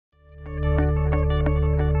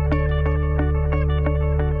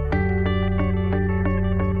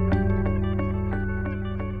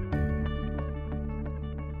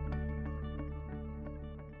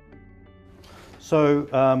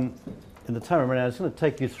So in the time right now, I was going to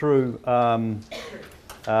take you through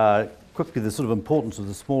quickly the sort of importance of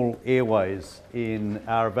the small airways in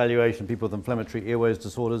our evaluation of people with inflammatory airways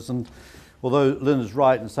disorders. And although Lynn is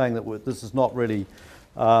right in saying that this is not really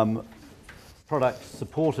product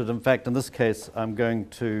supported, in fact, in this case, I'm going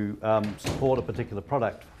to support a particular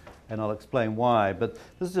product, and I'll explain why. But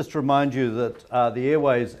this is just to remind you that the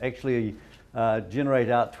airways actually generate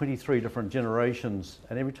out 23 different generations,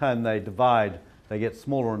 and every time they divide, they get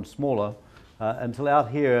smaller and smaller until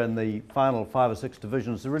out here in the final 5 or 6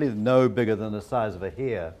 divisions, they're really no bigger than the size of a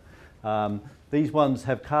hair. These ones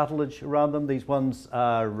have cartilage around them. These ones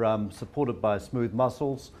are supported by smooth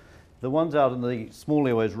muscles. The ones out in the small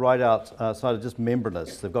airways right outside are just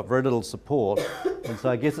membranous. They've got very little support, and so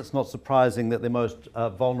I guess it's not surprising that they're most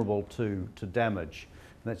vulnerable to damage.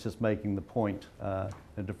 And that's just making the point in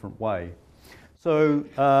a different way. So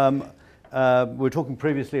we were talking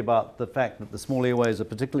previously about the fact that the small airways are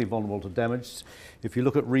particularly vulnerable to damage. If you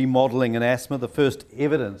look at remodeling and asthma, the first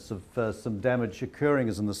evidence of some damage occurring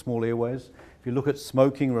is in the small airways. If you look at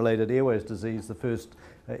smoking-related airways disease, the first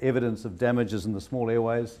evidence of damage is in the small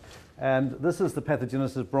airways. And this is the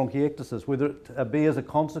pathogenesis of bronchiectasis, whether it be as a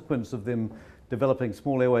consequence of them developing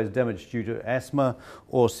small airways damage due to asthma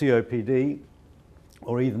or COPD,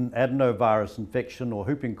 or even adenovirus infection or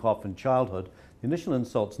whooping cough in childhood. The initial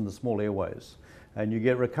insult's in the small airways, and you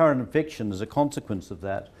get recurrent infection as a consequence of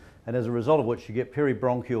that, and as a result of which you get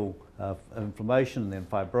peribronchial inflammation and then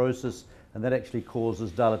fibrosis, and that actually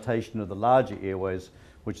causes dilatation of the larger airways,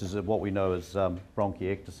 which is what we know as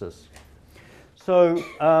bronchiectasis. So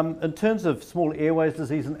in terms of small airways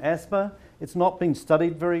disease and asthma, it's not been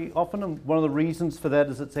studied very often, and one of the reasons for that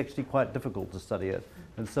is it's actually quite difficult to study it.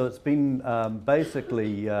 And so it's been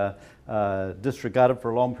basically disregarded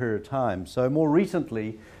for a long period of time. So more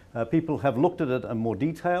recently, people have looked at it in more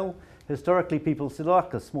detail. Historically, people said, look,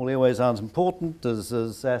 the small airways aren't important. Does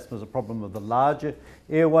asthma is a problem of the larger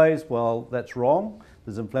airways? Well, that's wrong.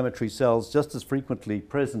 There's inflammatory cells just as frequently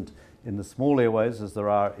present in the small airways as there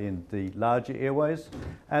are in the larger airways.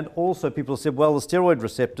 And also people said, well, the steroid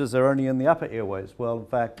receptors are only in the upper airways. Well, in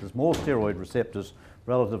fact, there's more steroid receptors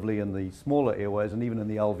relatively in the smaller airways and even in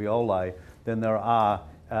the alveoli than there are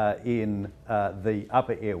in the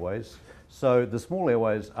upper airways. So the small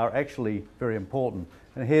airways are actually very important.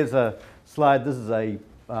 And here's a slide. This is a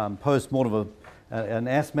post-mortem of an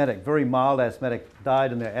asthmatic, very mild asthmatic,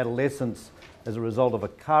 died in their adolescence as a result of a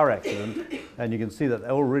car accident, and you can see that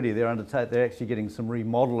already they're actually getting some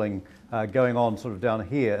remodeling going on sort of down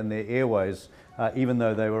here in their airways, even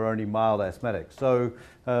though they were only mild asthmatic. So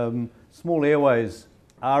small airways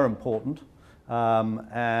are important,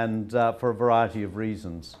 and for a variety of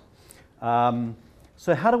reasons.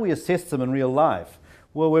 So how do we assess them in real life?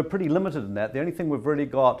 Well, we're pretty limited in that. The only thing we've really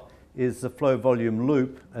got is the flow volume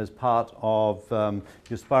loop as part of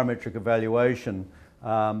your spirometric evaluation.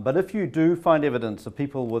 But if you do find evidence of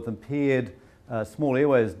people with impaired small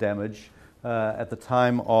airways damage at the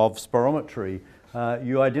time of spirometry,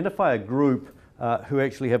 you identify a group who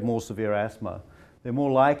actually have more severe asthma. They're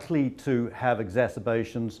more likely to have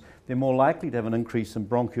exacerbations, they're more likely to have an increase in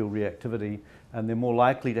bronchial reactivity, and they're more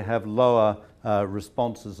likely to have lower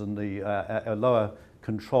responses in the lower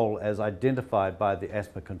control as identified by the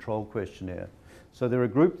asthma control questionnaire. So they're a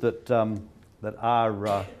group that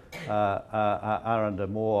are under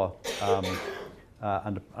more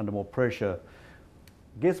under more pressure.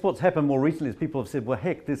 Guess what's happened more recently is people have said, well,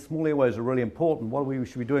 heck, these small airways are really important. What we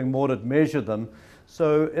should be doing more to measure them.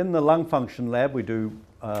 So in the lung function lab, we do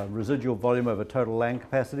residual volume over total lung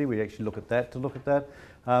capacity. We actually look at that.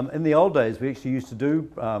 In the old days, we actually used to do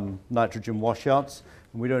nitrogen washouts,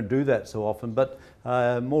 and we don't do that so often. But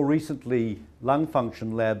more recently, lung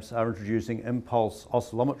function labs are introducing impulse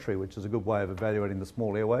oscillometry, which is a good way of evaluating the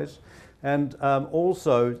small airways. And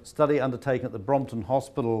also, study undertaken at the Brompton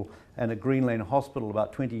Hospital and at Green Lane Hospital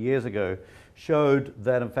about 20 years ago showed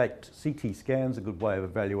that, in fact, CT scans are a good way of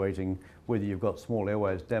evaluating whether you've got small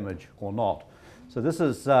airways damage or not. So this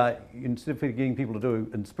is, instead of getting people to do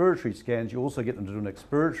inspiratory scans, you also get them to do an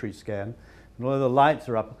expiratory scan. And although the lights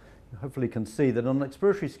are up, you hopefully can see that on an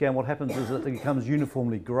expiratory scan what happens is that it becomes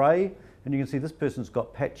uniformly grey, and you can see this person's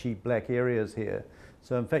got patchy black areas here.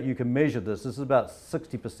 So in fact you can measure this. This is about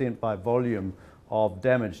 60% by volume of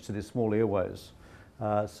damage to the small airways.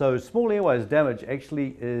 So small airways damage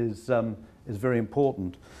actually is very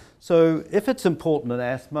important. So if it's important in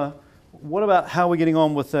asthma, what about how we're getting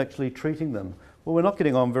on with actually treating them? Well, we're not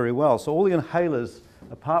getting on very well. So all the inhalers,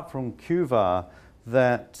 apart from QVAR,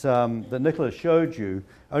 that Nicola showed you,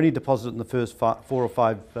 only deposit in the first 4 or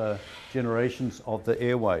 5 generations of the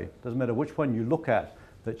airway. Doesn't matter which one you look at,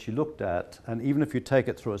 that she looked at, and even if you take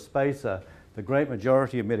it through a spacer, the great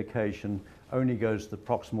majority of medication only goes to the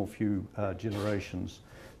proximal few generations.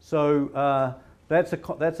 So that's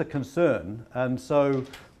a concern. And so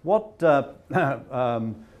what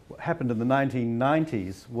happened in the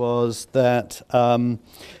 1990s was that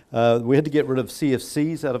we had to get rid of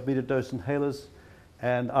CFCs out of metered-dose inhalers,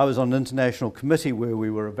 and I was on an international committee where we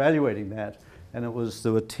were evaluating that, and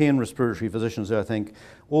there were 10 respiratory physicians there, I think.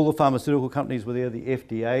 All the pharmaceutical companies were there, the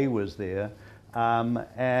FDA was there,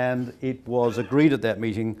 and it was agreed at that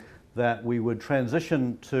meeting that we would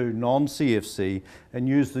transition to non-CFC and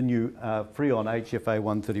use the new Freon HFA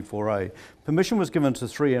 134A. Permission was given to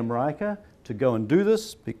 3M Riker to go and do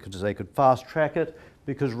this because they could fast track it,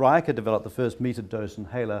 because Riker developed the first metered dose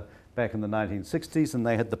inhaler back in the 1960s, and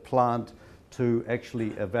they had the plant to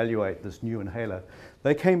actually evaluate this new inhaler.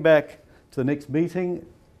 They came back to the next meeting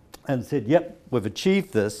and said, yep, we've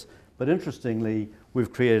achieved this, but interestingly,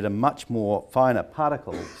 we've created a much more finer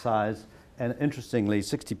particle size, and interestingly,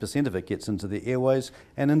 60% of it gets into the airways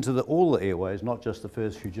and into all the airways, not just the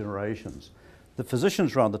first few generations. The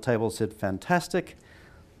physicians around the table said, fantastic.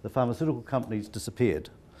 The pharmaceutical companies disappeared.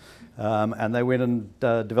 And they went and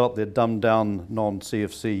developed their dumbed-down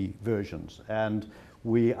non-CFC versions. And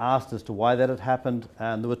we asked as to why that had happened,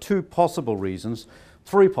 and there were three possible reasons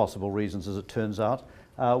as it turns out.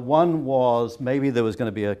 One was maybe there was going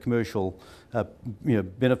to be a commercial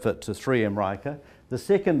benefit to 3M Riker. The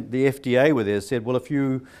second, the FDA were there, said, well, if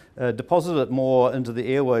you deposit it more into the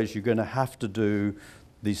airways, you're going to have to do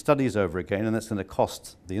these studies over again, and that's going to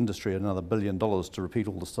cost the industry another $1 billion to repeat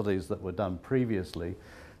all the studies that were done previously.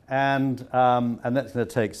 And that's going to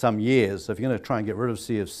take some years. So if you're going to try and get rid of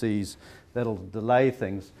CFCs, that'll delay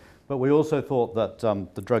things. But we also thought that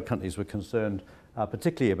the drug companies were concerned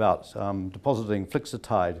particularly about depositing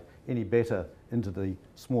Flixitide any better into the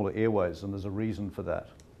smaller airways, and there's a reason for that.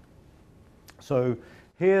 So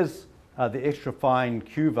here's the extra fine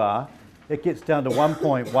QVAR. It gets down to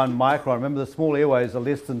 1.1 micron. Remember, the small airways are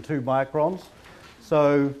less than 2 microns.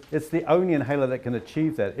 So it's the only inhaler that can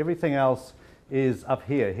achieve that. Everything else is up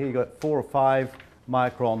here. Here you've got 4 or 5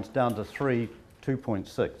 microns down to 3,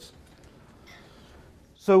 2.6.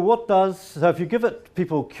 So if you give it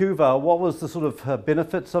people QVAR, what was the sort of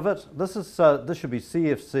benefits of it? This should be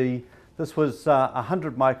CFC. This was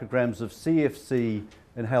 100 micrograms of CFC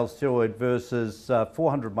inhaled steroid versus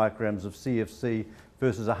 400 micrograms of CFC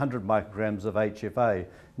versus 100 micrograms of HFA.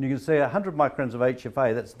 And you can see 100 micrograms of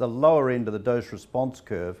HFA, that's the lower end of the dose response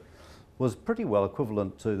curve, was pretty well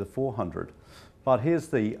equivalent to the 400. But here's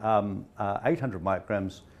the 800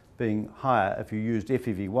 micrograms being higher if you used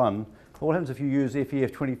FEV1. What happens if you use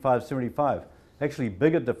FEF 2575? Actually,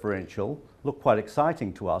 bigger differential, looked quite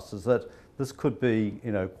exciting to us, is that this could be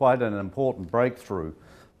quite an important breakthrough.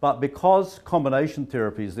 But because combination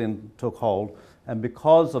therapies then took hold, and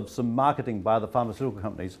because of some marketing by the pharmaceutical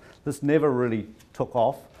companies, this never really took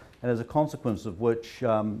off, and as a consequence of which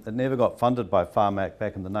it never got funded by PHARMAC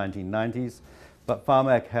back in the 1990s, but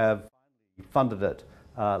PHARMAC have funded it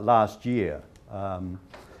last year.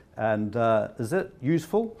 Is it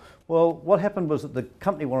useful? Well, what happened was that the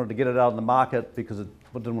company wanted to get it out on the market because it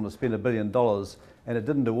didn't want to spend $1 billion, and it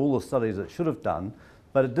didn't do all the studies it should have done,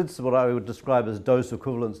 but it did what I would describe as dose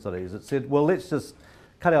equivalent studies. It said, well, let's just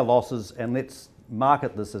cut our losses and let's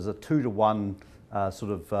market this as a 2-to-1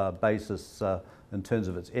 sort of basis in terms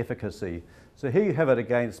of its efficacy. So here you have it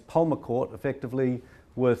against Pulmicort, effectively,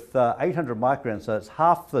 with 800 micrograms, so it's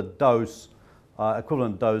half the dose,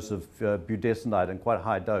 equivalent dose of budesonide, and quite a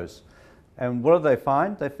high dose. And what did they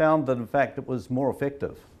find? They found that, in fact, it was more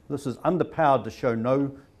effective. This is underpowered to show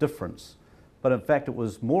no difference, but in fact, it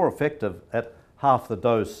was more effective at half the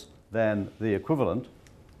dose than the equivalent.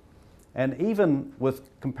 And even with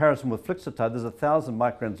comparison with Flixitide, there's 1,000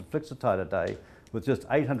 micrograms of Flixitide a day with just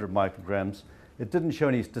 800 micrograms. It didn't show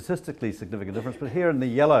any statistically significant difference, but here in the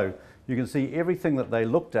yellow, you can see everything that they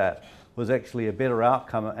looked at was actually a better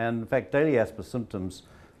outcome, and in fact, daily asthma symptoms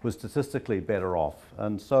was statistically better off.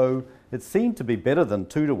 And so it seemed to be better than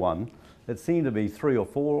 2-to-1. It seemed to be 3 or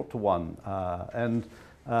 4-to-1.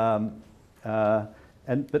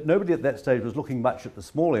 But nobody at that stage was looking much at the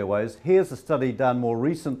small airways. Here's a study done more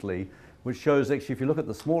recently, which shows actually if you look at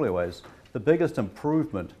the small airways, the biggest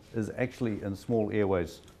improvement is actually in small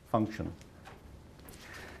airways function.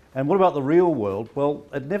 And what about the real world? Well,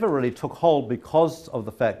 it never really took hold because of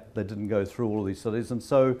the fact they didn't go through all of these studies, and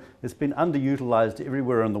so it's been underutilized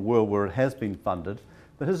everywhere in the world where it has been funded.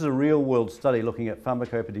 But this is a real world study looking at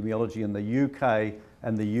pharmacoepidemiology in the UK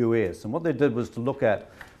and the US. And what they did was to look at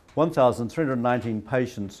 1,319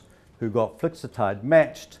 patients who got Flixitide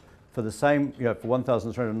matched for the same, for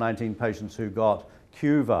 1,319 patients who got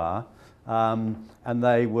QVAR, and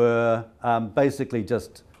they were basically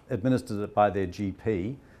just administered it by their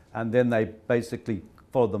GP, and then they basically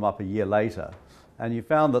followed them up a year later. And you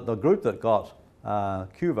found that the group that got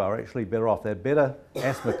QVAR are actually better off. They had better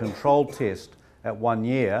asthma control test at 1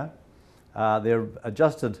 year. Their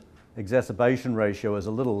adjusted exacerbation ratio is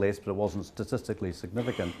a little less, but it wasn't statistically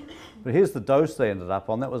significant. But here's the dose they ended up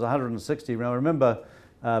on. That was 160. Now remember,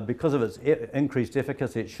 because of its increased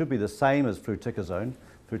efficacy, it should be the same as fluticasone.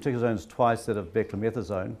 Fluticasone is twice that of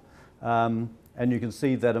beclomethasone. And you can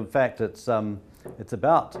see that, in fact, it's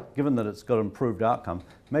about, given that it's got improved outcome,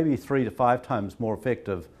 maybe 3 to 5 times more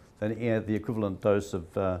effective than the equivalent dose of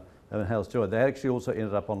inhaled steroid. They actually also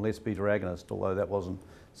ended up on less beta agonist, although that wasn't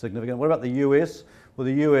significant. What about the US? Well,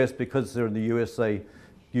 the US, because they're in the US, they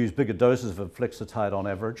use bigger doses of Flexitide on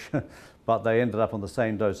average, but they ended up on the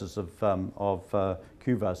same doses of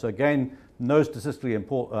QVAR. So again, no statistically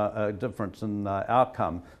important difference in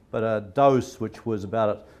outcome, but a dose which was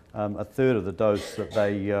about a third of the dose that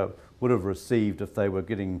they would have received if they were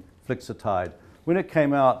getting Flexitide. When it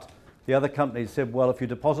came out, the other companies said, well, if you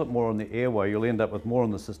deposit more on the airway, you'll end up with more in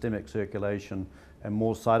the systemic circulation and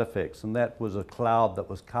more side effects, and that was a cloud that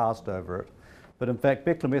was cast over it. But in fact,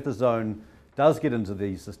 beclomethasone does get into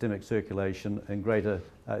the systemic circulation and greater,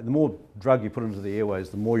 the more drug you put into the airways,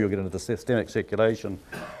 the more you'll get into the systemic circulation.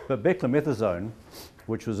 But beclomethasone,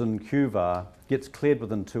 which was in QVAR, gets cleared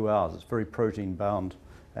within 2 hours. It's very protein bound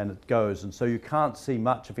and it goes. And so you can't see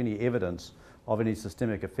much of any evidence of any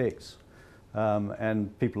systemic effects.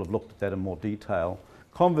 And people have looked at that in more detail.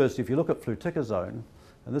 Conversely, if you look at fluticasone,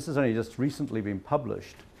 and this has only just recently been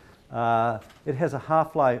published, it has a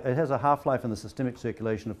half-life in the systemic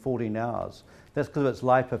circulation of 14 hours. That's because of its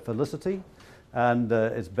lipophilicity, and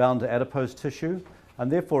it's bound to adipose tissue,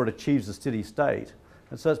 and therefore it achieves a steady state.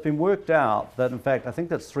 And so it's been worked out that, in fact, I think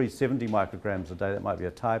that's 370 micrograms a day. That might be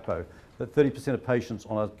a typo. That 30% of patients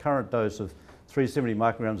on a current dose of 370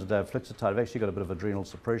 micrograms a day of Flexitide have actually got a bit of adrenal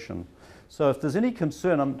suppression. So if there's any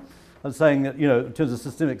concern, I'm saying that, in terms of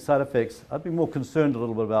systemic side effects, I'd be more concerned a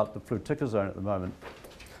little bit about the fluticasone at the moment.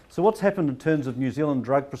 So what's happened in terms of New Zealand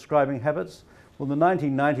drug prescribing habits? Well, in the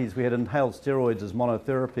 1990s, we had inhaled steroids as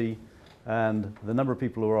monotherapy, and the number of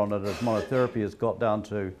people who were on it as monotherapy has got down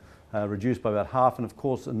to reduced by about half. And of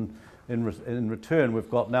course, in return, we've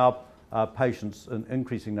got now patients, an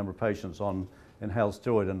increasing number of patients on inhaled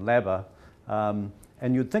steroid and LABA.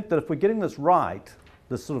 And you'd think that if we're getting this right,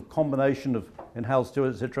 this sort of combination of inhaled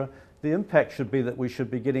steroids, etc., the impact should be that we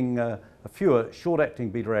should be getting fewer short-acting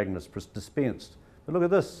beta agonists dispensed. But look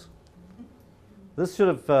at this. This should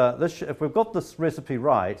have, if we've got this recipe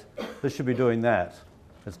right, this should be doing that.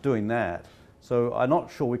 It's doing that. So I'm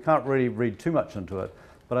not sure, we can't really read too much into it,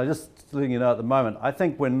 but I'm just letting you know at the moment, I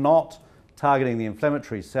think we're not targeting the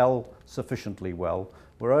inflammatory cell sufficiently well.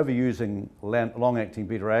 We're overusing long-acting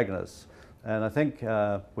beta agonists, and I think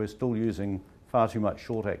we're still using far too much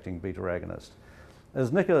short-acting beta agonist.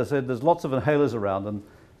 As Nicola said, there's lots of inhalers around, and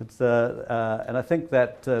I think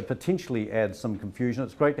that potentially adds some confusion.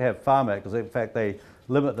 It's great to have PHARMAC, because in fact they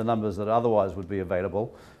limit the numbers that otherwise would be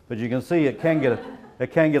available. But you can see it can get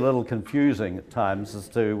a little confusing at times as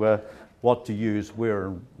to what to use, where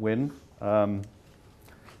and when.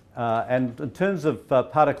 And in terms of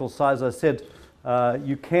particle size, I said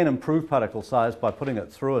you can improve particle size by putting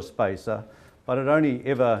it through a spacer, but it only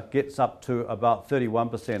ever gets up to about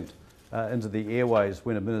 31% into the airways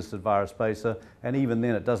when administered via a spacer, and even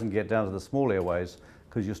then it doesn't get down to the small airways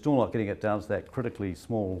because you're still not getting it down to that critically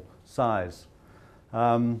small size.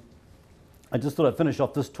 I just thought I'd finish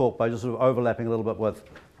off this talk by just sort of overlapping a little bit with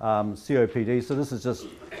COPD. So this is just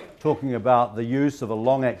talking about the use of a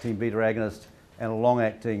long-acting beta agonist and a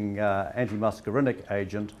long-acting antimuscarinic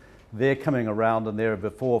agent. They're coming around and they're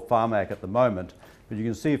before PHARMAC at the moment. But you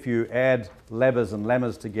can see if you add LABAs and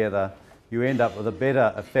LAMAs together, you end up with a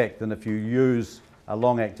better effect than if you use a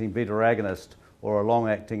long-acting beta agonist or a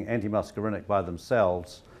long-acting antimuscarinic by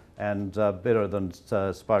themselves, and better than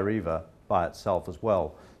Spiriva by itself as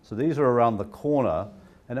well. So these are around the corner,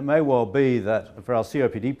 and it may well be that for our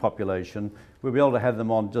COPD population, we'll be able to have them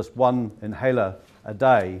on just one inhaler a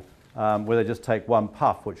day, where they just take one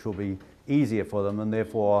puff, which will be easier for them, and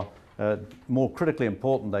therefore more critically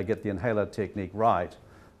important, they get the inhaler technique right.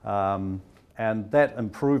 And that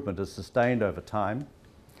improvement is sustained over time,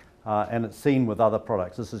 and it's seen with other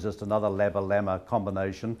products. This is just another LABA-LAMA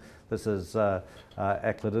combination. This is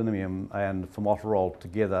aclidinium and formoterol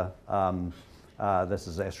together. This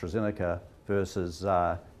is AstraZeneca versus,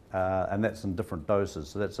 and that's in different doses.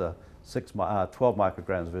 So that's a 12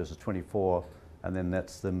 micrograms versus 24, and then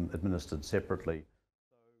that's them administered separately.